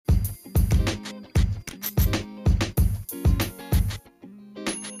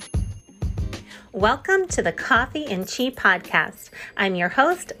Welcome to the Coffee and Chi Podcast. I'm your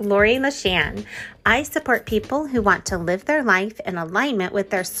host, Lori LaShan. I support people who want to live their life in alignment with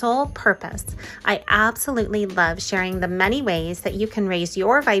their soul purpose. I absolutely love sharing the many ways that you can raise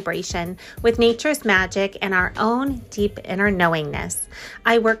your vibration with nature's magic and our own deep inner knowingness.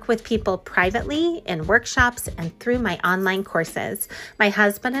 I work with people privately, in workshops, and through my online courses. My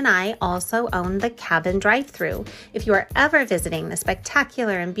husband and I also own the Cabin Drive-Thru. If you are ever visiting the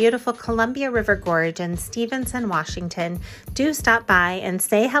spectacular and beautiful Columbia River Gorge in Stevenson, Washington, do stop by and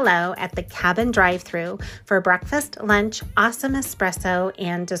say hello at the Cabin Drive-Thru for breakfast, lunch, awesome espresso,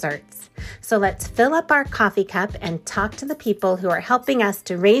 and desserts. So let's fill up our coffee cup and talk to the people who are helping us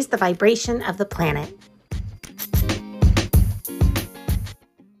to raise the vibration of the planet.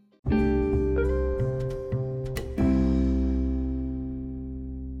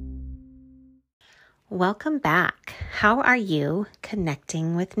 Welcome back. How are you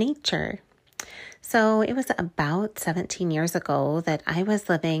connecting with nature? So it was about 17 years ago that I was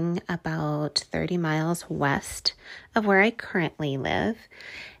living about 30 miles west of where I currently live.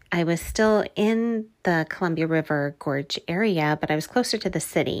 I was still in the Columbia River Gorge area, but I was closer to the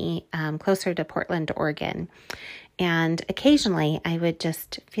city, closer to Portland, Oregon. And occasionally I would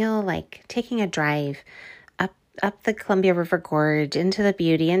just feel like taking a drive up the Columbia River Gorge, into the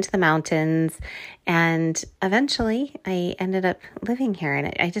beauty, into the mountains. And eventually I ended up living here.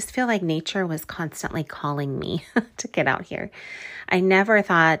 And I just feel like nature was constantly calling me to get out here. I never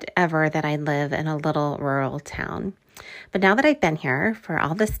thought ever that I'd live in a little rural town. But now that I've been here for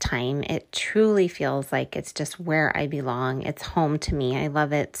all this time, it truly feels like it's just where I belong. It's home to me. I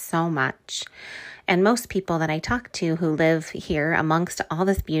love it so much. And most people that I talk to who live here amongst all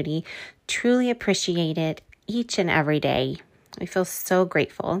this beauty truly appreciate it each and every day. I feel so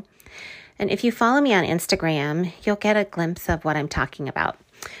grateful. And if you follow me on Instagram, you'll get a glimpse of what I'm talking about.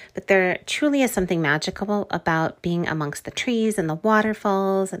 But there truly is something magical about being amongst the trees and the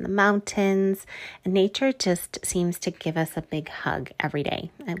waterfalls and the mountains. And nature just seems to give us a big hug every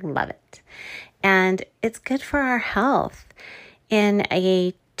day. I love it. And it's good for our health. In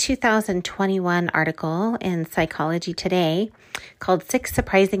a 2021 article in Psychology Today called 6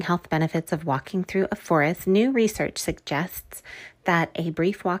 Surprising Health Benefits of Walking Through a Forest, new research suggests that a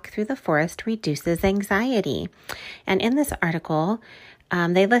brief walk through the forest reduces anxiety. And in this article,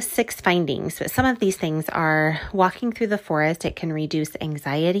 they list 6 findings. But some of these things are walking through the forest. It can reduce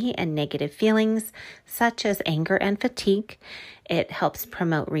anxiety and negative feelings such as anger and fatigue. It helps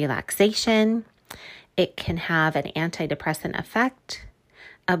promote relaxation. It can have an antidepressant effect.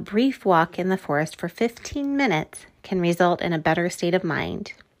 A brief walk in the forest for 15 minutes can result in a better state of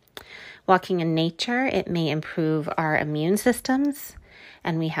mind. Walking in nature, it may improve our immune systems,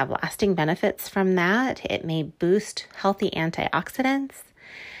 and we have lasting benefits from that. It may boost healthy antioxidants.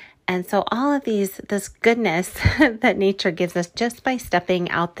 And so all of this goodness that nature gives us just by stepping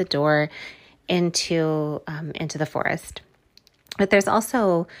out the door into the forest. But there's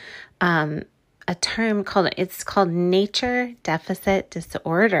also a term called nature deficit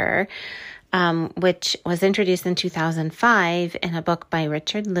disorder, which was introduced in 2005 in a book by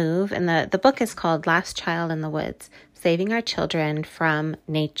Richard Louv. And the book is called Last Child in the Woods, Saving Our Children from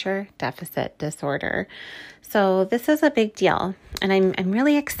Nature Deficit Disorder. So this is a big deal. And I'm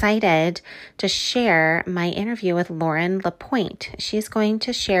really excited to share my interview with Lauren Lapointe. She's going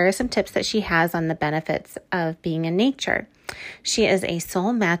to share some tips that she has on the benefits of being in nature. She is a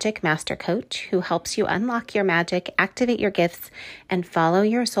soul magic master coach who helps you unlock your magic, activate your gifts, and follow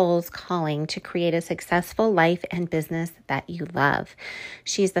your soul's calling to create a successful life and business that you love.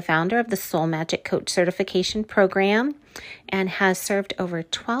 She's the founder of the Soul Magic Coach Certification Program and has served over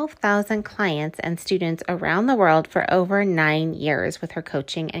 12,000 clients and students around the world for over 9 years with her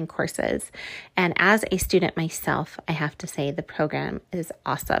coaching and courses. And as a student myself, I have to say the program is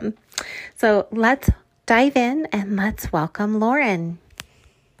awesome. So let's dive in and let's welcome Lauren.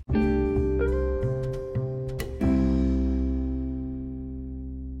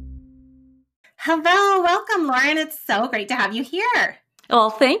 Hello, welcome, Lauren. It's so great to have you here. Well,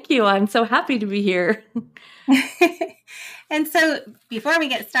 thank you. I'm so happy to be here. And so before we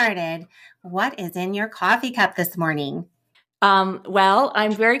get started, what is in your coffee cup this morning? Well,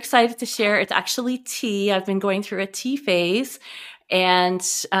 I'm very excited to share. It's actually tea. I've been going through a tea phase, and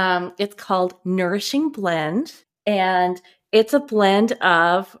it's called Nourishing Blend. And it's a blend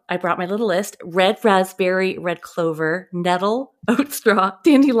of, I brought my little list, red raspberry, red clover, nettle, oat straw,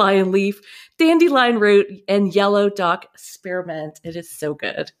 dandelion leaf, dandelion root, and yellow dock spearmint. It is so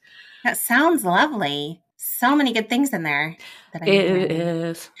good. That sounds lovely. So many good things in there. It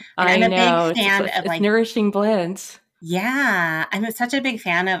is. And I'm a know. big fan of it's nourishing blends. Yeah, I'm such a big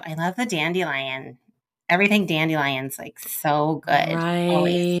fan of, I love the dandelion. Everything dandelion's like so good,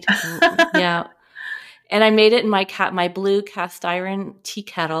 always. Right. Yeah. And I made it in my blue cast iron tea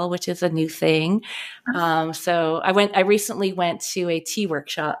kettle, which is a new thing. So I recently went to a tea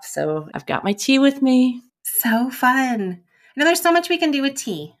workshop. So I've got my tea with me. So fun. There's so much we can do with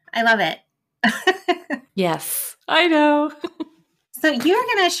tea. I love it. Yes, I know. So you're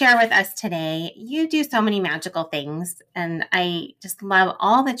going to share with us today. You do so many magical things, and I just love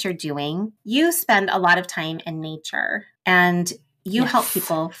all that you're doing. You spend a lot of time in nature, and you help Yes.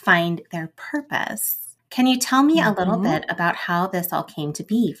 people find their purpose. Can you tell me a little Hmm. bit about how this all came to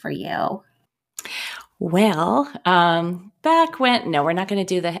be for you? Well, back when, no, we're not going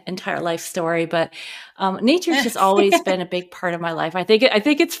to do the entire life story, but nature's just always been a big part of my life. I think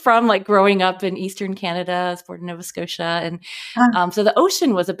it's from like growing up in Eastern Canada. I was born in Nova Scotia, and so the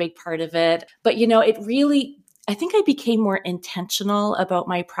ocean was a big part of it. But it really, I think I became more intentional about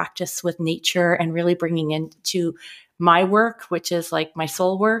my practice with nature and really bringing into my work, which is like my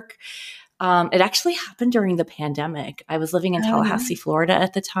soul work. It actually happened during the pandemic. I was living in Oh, Tallahassee, nice. Florida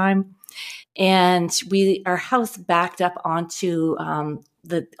at the time, and our house backed up onto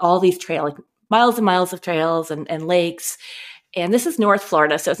all these like miles and miles of trails and lakes. And this is North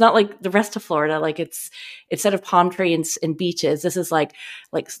Florida, so it's not like the rest of Florida. Like it's instead of palm trees and beaches, this is like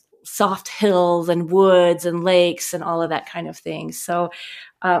soft hills and woods and lakes and all of that kind of thing. So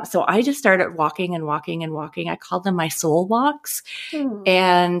I just started walking and walking and walking. I called them my soul walks, Hmm.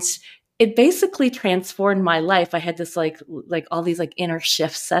 and it basically transformed my life. I had this like all these like inner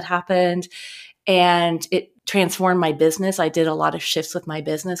shifts that happened, and it transformed my business. I did a lot of shifts with my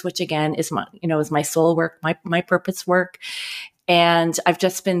business, which again is my soul work, my purpose work. And I've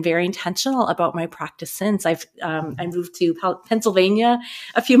just been very intentional about my practice since I moved to Pennsylvania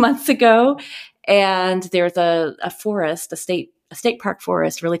a few months ago, and there's a forest, a state park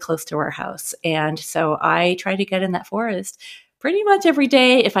forest really close to our house. And so I try to get in that forest pretty much every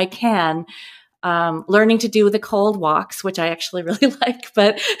day if I can. Learning to do the cold walks, which I actually really like,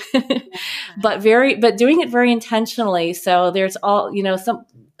 but but doing it very intentionally. So there's some.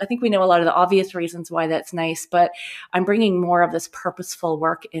 I think we know a lot of the obvious reasons why that's nice, but I'm bringing more of this purposeful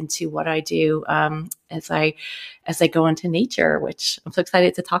work into what I do as I go into nature, which I'm so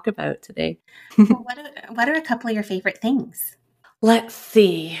excited to talk about today. Well, what are a couple of your favorite things? Let's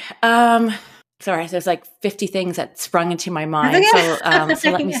see. Sorry, there's like 50 things that sprung into my That's mind.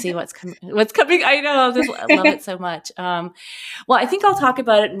 So let me okay. see what's coming. I know, I love it so much. Well, I think I'll talk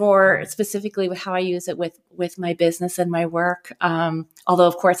about it more specifically with how I use it with my business and my work. Although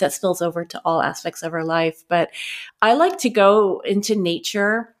of course that spills over to all aspects of our life, but I like to go into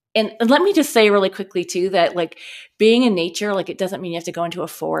nature. And let me just say really quickly too that like being in nature, like it doesn't mean you have to go into a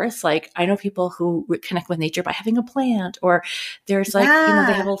forest. Like I know people who connect with nature by having a plant, or there's like,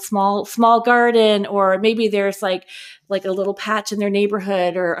 they have Yeah. a small garden, or maybe there's like a little patch in their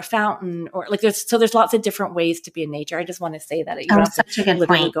neighborhood or a fountain, or like there's lots of different ways to be in nature. I just want to say that you Oh, don't have to such a good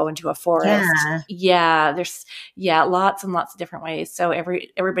literally point. go into a forest. Yeah. Yeah, there's lots and lots of different ways. So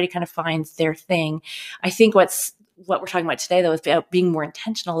everybody kind of finds their thing. I think what we're talking about today though is about being more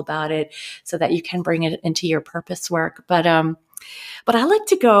intentional about it so that you can bring it into your purpose work. But I like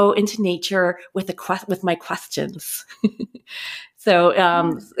to go into nature with my questions. So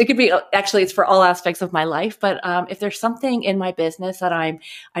it could be actually it's for all aspects of my life. But if there's something in my business that I'm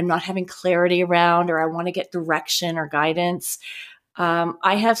not having clarity around, or I want to get direction or guidance,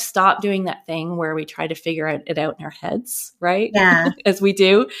 I have stopped doing that thing where we try to figure it out in our heads, right? Yeah. As we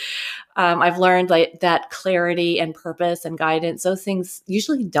do. I've learned like that clarity and purpose and guidance, those things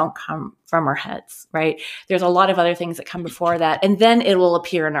usually don't come from our heads, right? There's a lot of other things that come before that, and then it will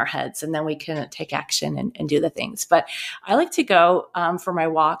appear in our heads, and then we can take action and do the things. But I like to go for my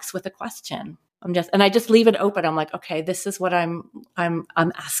walks with a question. I just leave it open. I'm like, okay, this is what I'm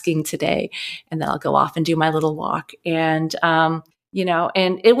asking today, and then I'll go off and do my little walk. And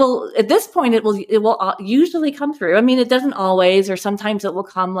it will, at this point, it will usually come through. I mean, it doesn't always, or sometimes it will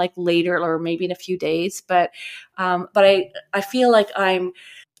come like later or maybe in a few days, but I feel like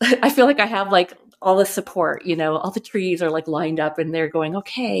I feel like I have like all the support, all the trees are like lined up and they're going,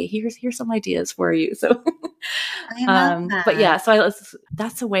 okay, here's some ideas for you. So, I love but yeah, that.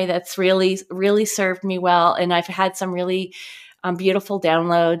 that's a way that's really, really served me well. And I've had some really beautiful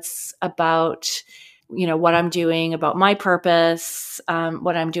downloads about what I'm doing, about my purpose,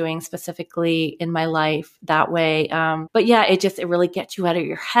 what I'm doing specifically in my life that way. But yeah, it really gets you out of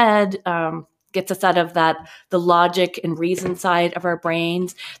your head, gets us out of the logic and reason side of our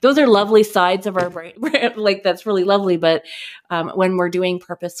brains. Those are lovely sides of our brain, like that's really lovely. But when we're doing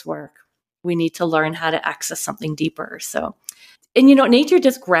purpose work, we need to learn how to access something deeper. So, and nature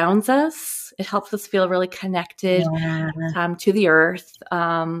just grounds us. It helps us feel really connected Yeah. to the earth,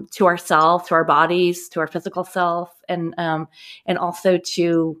 to ourselves, to our bodies, to our physical self, and also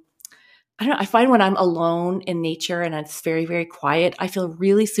to, I don't know, I find when I'm alone in nature and it's very, very quiet, I feel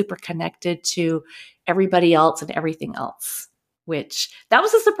really super connected to everybody else and everything else, which that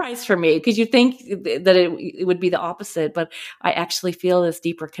was a surprise for me because you think that it would be the opposite, but I actually feel this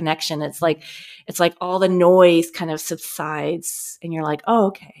deeper connection. It's like all the noise kind of subsides and you're like, oh,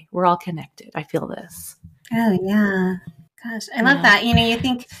 okay, we're all connected. I feel this. Oh, yeah. Gosh, I love Yeah. that. You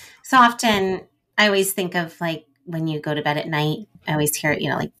think so often, I always think of like when you go to bed at night, I always hear,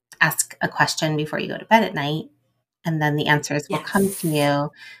 like ask a question before you go to bed at night, and then the answers will come to Yes.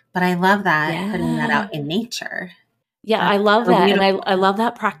 you. But I love that, putting that Yeah. out in nature. Yeah, That's I love so that. And beautiful. I love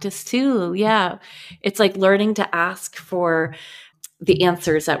that practice too. Yeah. It's like learning to ask for the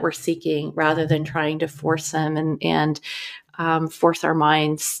answers that we're seeking rather than trying to force them and force our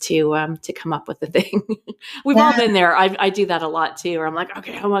minds to come up with the thing. We've all Yeah. been there. I do that a lot too, where I'm like,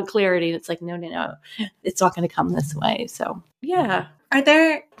 okay, I want clarity. And it's like, no, it's not going to come this way. So yeah. Are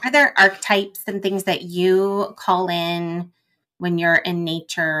there archetypes and things that you call in when you're in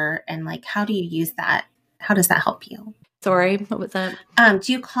nature, and like how do you use that? How does that help you? Sorry, what was that?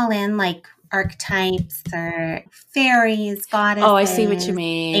 Do you call in like archetypes or fairies, Oh, I see what you goddesses,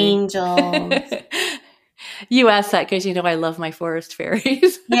 mean. angels? You asked that because I love my forest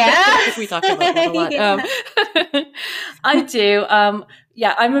fairies. Yeah. We talk about that a lot. Yeah. I do.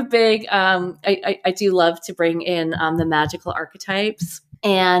 Yeah, I'm a big. I do love to bring in the magical archetypes,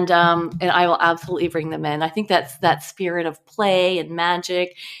 and I will absolutely bring them in. I think that's that spirit of play and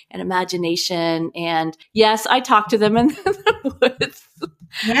magic and imagination. And yes, I talk to them in the woods.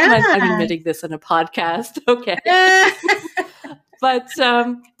 Yeah. I'm admitting this in a podcast. Okay.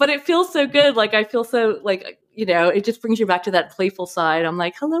 But it feels so good. Like I feel so like, it just brings you back to that playful side. I'm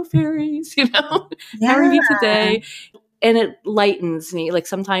like, hello fairies, how are Yeah. you today? And it lightens me. Like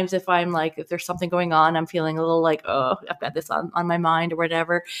sometimes if there's something going on, I'm feeling a little like, oh, I've got this on my mind or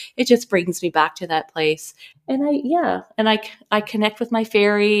whatever. It just brings me back to that place. And I connect with my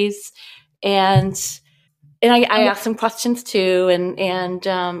fairies and I ask some questions too. And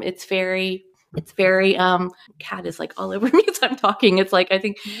it's very cat is like all over me as I'm talking. It's like I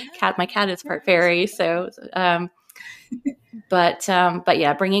think my cat is part fairy. So but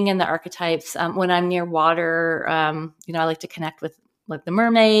yeah, bringing in the archetypes when I'm near water, I like to connect with like the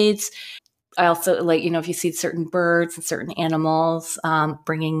mermaids. I also like, if you see certain birds and certain animals,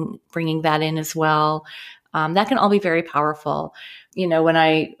 bringing that in as well. That can all be very powerful. When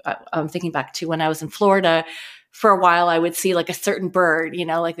I'm thinking back to when I was in Florida, for a while I would see like a certain bird,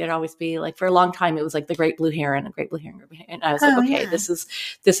 like there'd always be like, for a long time, it was like the great blue heron, a great blue heron. And I was like, okay, Yeah. this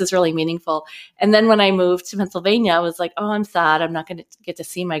is really meaningful. And then when I moved to Pennsylvania, I was like, oh, I'm sad. I'm not going to get to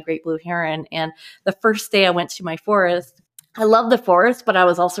see my great blue heron. And the first day I went to my forest, I love the forest, but I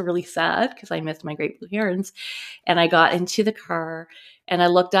was also really sad because I missed my great blue herons. And I got into the car and I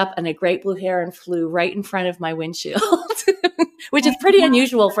looked up and a great blue heron flew right in front of my windshield, which is pretty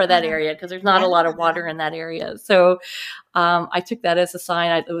unusual for that area because there's not a lot of water in that area. So I took that as a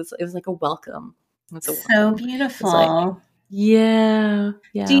sign. It was like a welcome. It was So beautiful. It's like, yeah.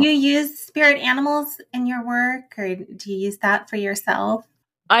 Do you use spirit animals in your work, or do you use that for yourself?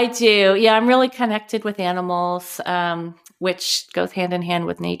 I do. Yeah, I'm really connected with animals, which goes hand in hand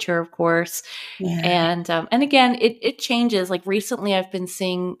with nature, of course. Yeah. And again, it changes. Like recently, I've been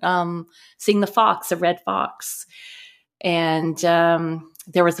seeing the fox, the red fox, and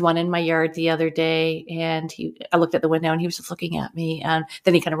there was one in my yard the other day, and I looked at the window, and he was just looking at me, and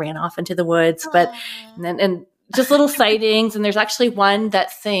then he kind of ran off into the woods. But and just little sightings, and there's actually one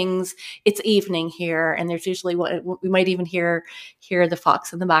that sings. It's evening here, and there's usually we might even hear the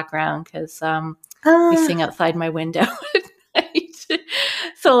fox in the background because they sing outside my window at night.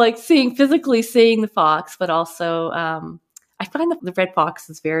 So like physically seeing the fox, but also I find that the red fox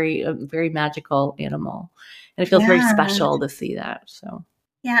is very magical animal, and it feels very special to see that. So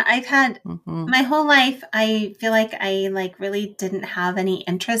yeah, I've had my whole life. I feel like I really didn't have any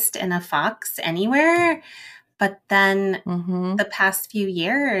interest in a fox anywhere. But then the past few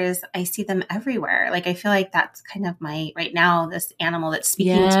years, I see them everywhere. Like, I feel like that's kind of right now, this animal that's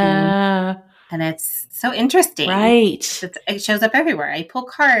speaking to me. And it's so interesting. Right. It shows up everywhere. I pull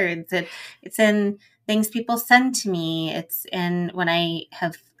cards. It's in things people send to me. It's in when I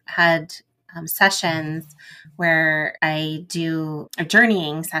have had sessions where I do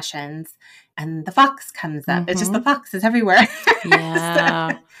journeying sessions and the fox comes up. It's just the fox is everywhere.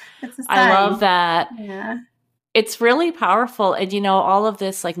 Yeah. So, it's a sign. I love that. Yeah. It's really powerful. And, all of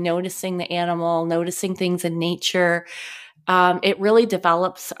this, like noticing the animal, noticing things in nature, it really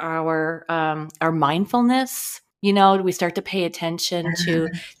develops our mindfulness. We start to pay attention to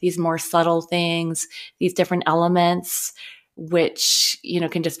these more subtle things, these different elements, which,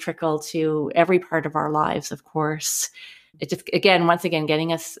 can just trickle to every part of our lives, of course. It just, again, once again,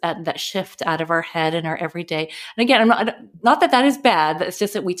 getting us at that shift out of our head in our everyday. And again, not that that is bad, but it's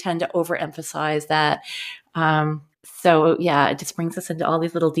just that we tend to overemphasize that. So yeah, it just brings us into all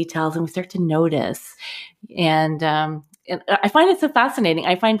these little details and we start to notice. And I find it so fascinating.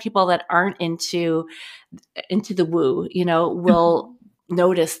 I find people that aren't into the woo, will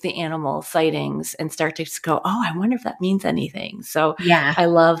notice the animal sightings and start to just go, oh, I wonder if that means anything. So Yeah. I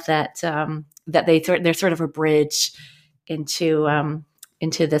love that that they're sort of a bridge into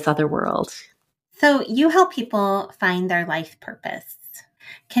this other world. So you help people find their life purpose.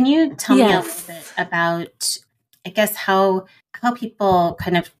 Can you tell me a little bit Yes. about, I guess, how people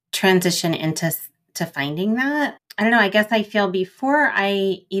kind of transition into to finding that? I don't know. I guess I feel before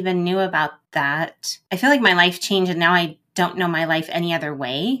I even knew about that, I feel like my life changed and now I don't know my life any other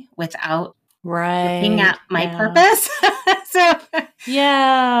way without looking Right. at my Yeah. purpose. so,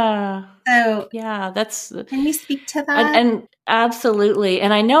 Yeah. so Yeah. That's can you speak to that? and absolutely.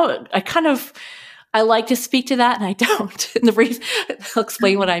 And I know I like to speak to that and I don't. And the reason I'll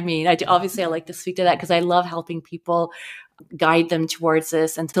explain what I mean. Obviously I like to speak to that because I love helping people guide them towards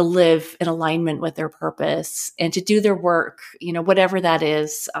this and to live in alignment with their purpose and to do their work, whatever that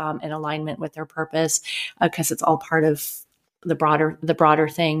is, in alignment with their purpose, because it's all part of the broader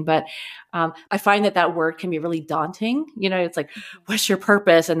thing. But I find that word can be really daunting. It's like, what's your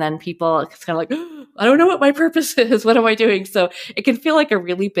purpose? And then people, it's kind of like, oh, I don't know what my purpose is. What am I doing? So it can feel like a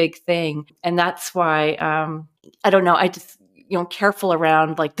really big thing. And that's why, I don't know. I just, careful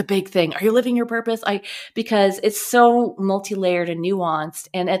around like the big thing. Are you living your purpose? Because it's so multi-layered and nuanced.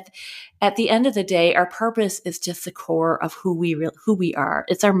 And at the end of the day, our purpose is just the core of who we are.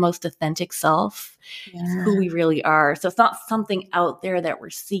 It's our most authentic self. It's Yeah. who we really are. So it's not something out there that we're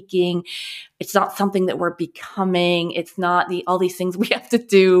seeking. It's not something that we're becoming. It's not all these things we have to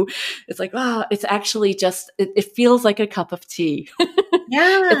do. It's like, it's actually just, it feels like a cup of tea.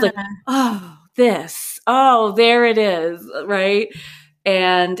 It's like, Yeah. there it is. Right.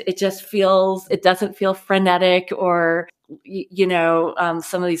 And it doesn't feel frenetic or,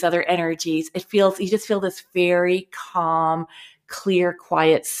 some of these other energies. You just feel this very calm, clear,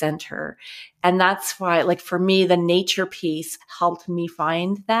 quiet center. And that's why, like, for me, the nature piece helped me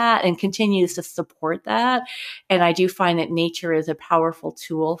find that and continues to support that. And I do find that nature is a powerful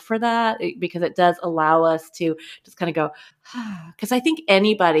tool for that because it does allow us to just kind of go, because I think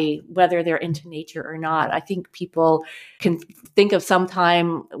anybody, whether they're into nature or not, I think people can think of some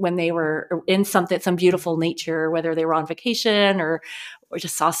time when they were in some beautiful nature, whether they were on vacation or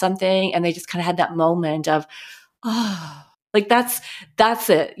just saw something and they just kind of had that moment of, like that's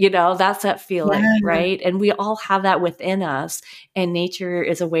it, that's that feeling, Yeah. right? And we all have that within us. And nature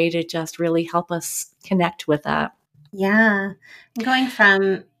is a way to just really help us connect with that. Yeah. And going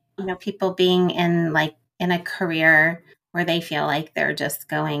from, people being in a career where they feel like they're just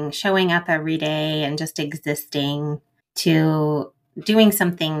showing up every day and just existing to doing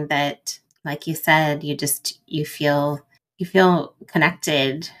something that, like you said, you feel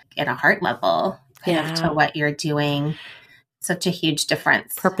connected at a heart level kind of to Yeah. what you're doing. Such a huge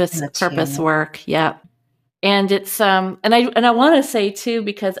difference in the Purpose two. work. Yeah. And it's and I want to say too,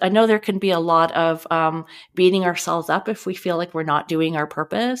 because I know there can be a lot of beating ourselves up if we feel like we're not doing our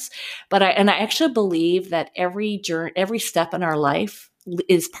purpose. But I actually believe that every step in our life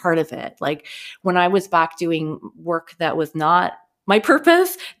is part of it. Like when I was back doing work that was not my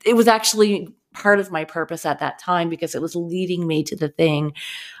purpose, it was actually part of my purpose at that time because it was leading me to the thing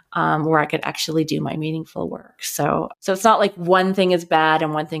where I could actually do my meaningful work. So it's not like one thing is bad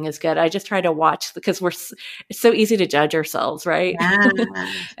and one thing is good. I just try to watch because it's so easy to judge ourselves, right? Yeah.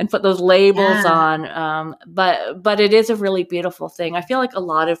 And put those labels Yeah. on. But it is a really beautiful thing. I feel like a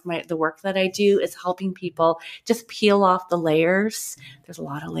lot of the work that I do is helping people just peel off the layers. There's a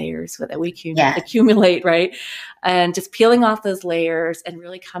lot of layers that we Yeah. accumulate, right? And just peeling off those layers and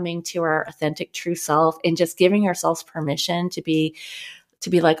really coming to our authentic true self and just giving ourselves permission to be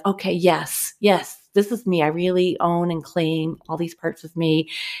like, okay, yes, this is me. I really own and claim all these parts of me.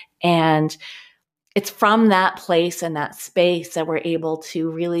 And it's from that place and that space that we're able to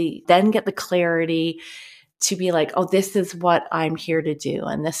really then get the clarity to be like, oh, this is what I'm here to do.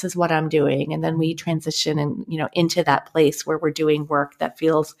 And this is what I'm doing. And then we transition and, into that place where we're doing work that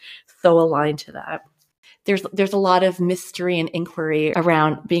feels so aligned to that. there's a lot of mystery and inquiry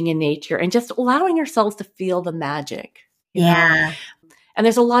around being in nature and just allowing ourselves to feel the magic, you know. Yeah. And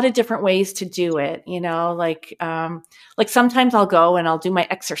there's a lot of different ways to do it, you know, like sometimes I'll go and I'll do my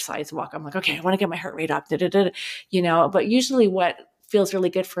exercise walk. I'm like, okay, I want to get my heart rate up, you know, but usually what feels really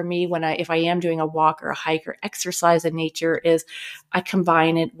good for me if I am doing a walk or a hike or exercise in nature is I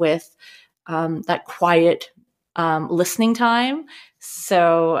combine it with that quiet listening time.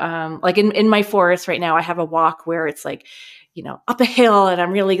 So like in my forest right now, I have a walk where it's like, you know, up a hill and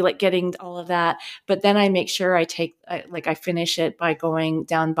I'm really like getting all of that. But then I make sure I finish it by going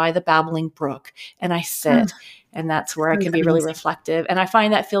down by the babbling brook and I sit. And that's where I can be really reflective. And I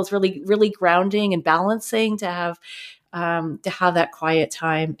find that feels really, really grounding and balancing to have that quiet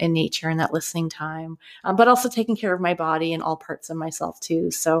time in nature and that listening time, but also taking care of my body and all parts of myself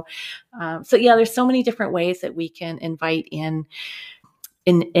too. So yeah, there's so many different ways that we can invite in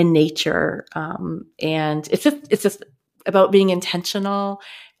nature. And it's just about being intentional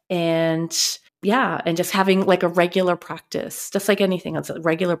and yeah, and just having like a regular practice, just like anything else, a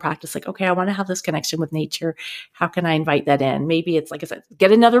regular practice. Like, okay, I want to have this connection with nature. How can I invite that in? Maybe it's like I said,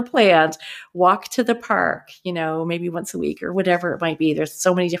 get another plant, walk to the park, you know, maybe once a week or whatever it might be. There's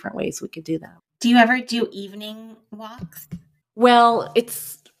so many different ways we could do that. Do you ever do evening walks? Well,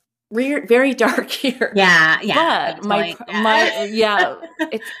 it's very dark here. Yeah. But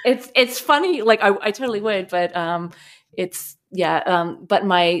it's funny. Like I totally would, but but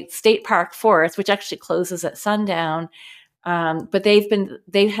my state park forest, which actually closes at sundown, but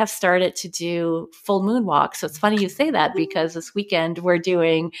they have started to do full moon walks. So it's funny you say that because this weekend we're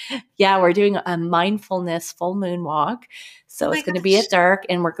doing a mindfulness full moon walk. So it's going to be at dark,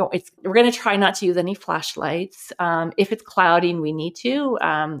 and we're going to try not to use any flashlights. If it's cloudy and we need to,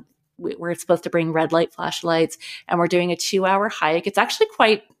 we're supposed to bring red light flashlights, and we're doing a 2-hour hike. It's actually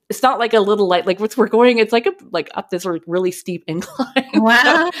it's not like a little light, like we're going, it's like up this really steep incline.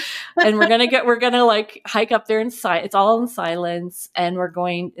 Wow. And we're going to like hike up there it's all in silence. And we're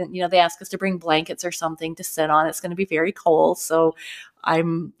going, you know, they ask us to bring blankets or something to sit on. It's going to be very cold. So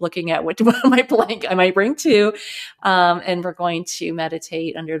I'm looking at what my blanket, I might bring two. And we're going to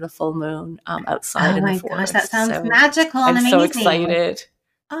meditate under the full moon, outside in the forest. Oh my gosh, that sounds magical and amazing. I'm so excited.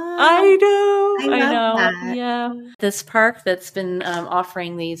 I know. That. Yeah. This park that's been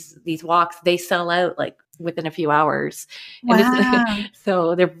offering these walks, they sell out like within a few hours. Wow.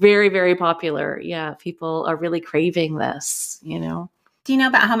 So they're very, very popular. Yeah. People are really craving this, you know. Do you know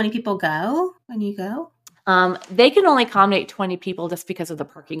about how many people go when you go? They can only accommodate 20 people just because of the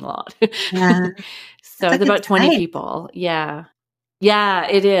parking lot. Yeah. So it's about 20 people. Yeah. Yeah,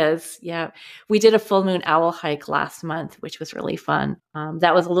 it is. Yeah. We did a full moon owl hike last month, which was really fun.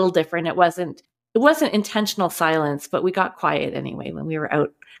 That was a little different. It wasn't intentional silence, but we got quiet anyway when we were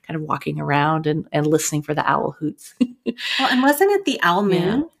out kind of walking around and listening for the owl hoots. Well, and wasn't it the owl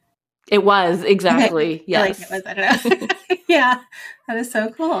moon? Yeah. It was, exactly. Okay. Yes. I don't know. Yeah. That is so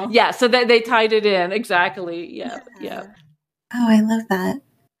cool. Yeah. So they tied it in. Exactly. Yeah. Yeah. Oh, I love that.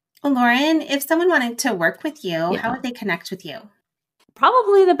 Well, Lauren, if someone wanted to work with you, how would they connect with you?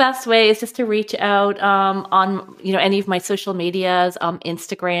 Probably the best way is just to reach out on, you know, any of my social medias,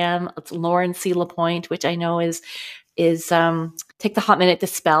 Instagram. It's Lauren C. Lapointe, which I know is take the hot minute to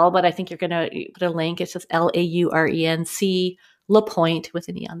spell, but I think you're going to put a link. It's just LAURENC Lapointe with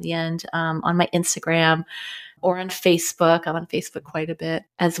an E on the end, on my Instagram or on Facebook. I'm on Facebook quite a bit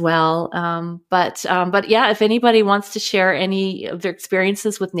as well. But yeah, if anybody wants to share any of their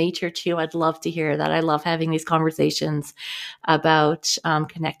experiences with nature too, I'd love to hear that. I love having these conversations about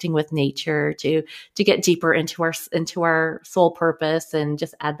connecting with nature to get deeper into our soul purpose and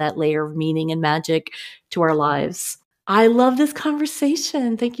just add that layer of meaning and magic to our lives. I love this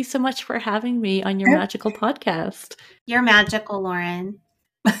conversation. Thank you so much for having me on your magical podcast. You're magical, Lauren.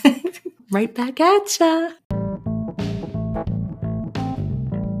 Right back at ya.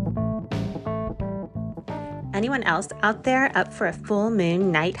 Anyone else out there up for a full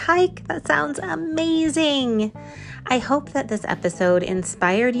moon night hike? That sounds amazing. I hope that this episode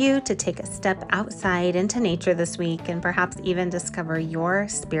inspired you to take a step outside into nature this week and perhaps even discover your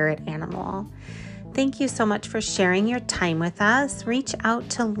spirit animal. Thank you so much for sharing your time with us. Reach out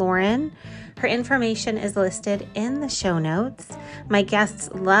to Lauren. Her information is listed in the show notes. My guests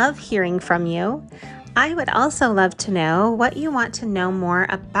love hearing from you. I would also love to know what you want to know more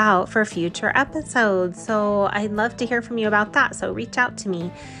about for future episodes. So I'd love to hear from you about that. So reach out to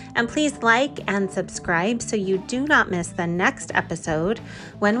me. And please like and subscribe so you do not miss the next episode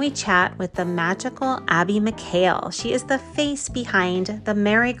when we chat with the magical Abby McHale. She is the face behind the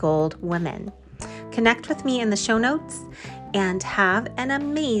Marigold Women. Connect with me in the show notes and have an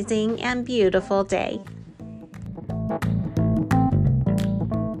amazing and beautiful day.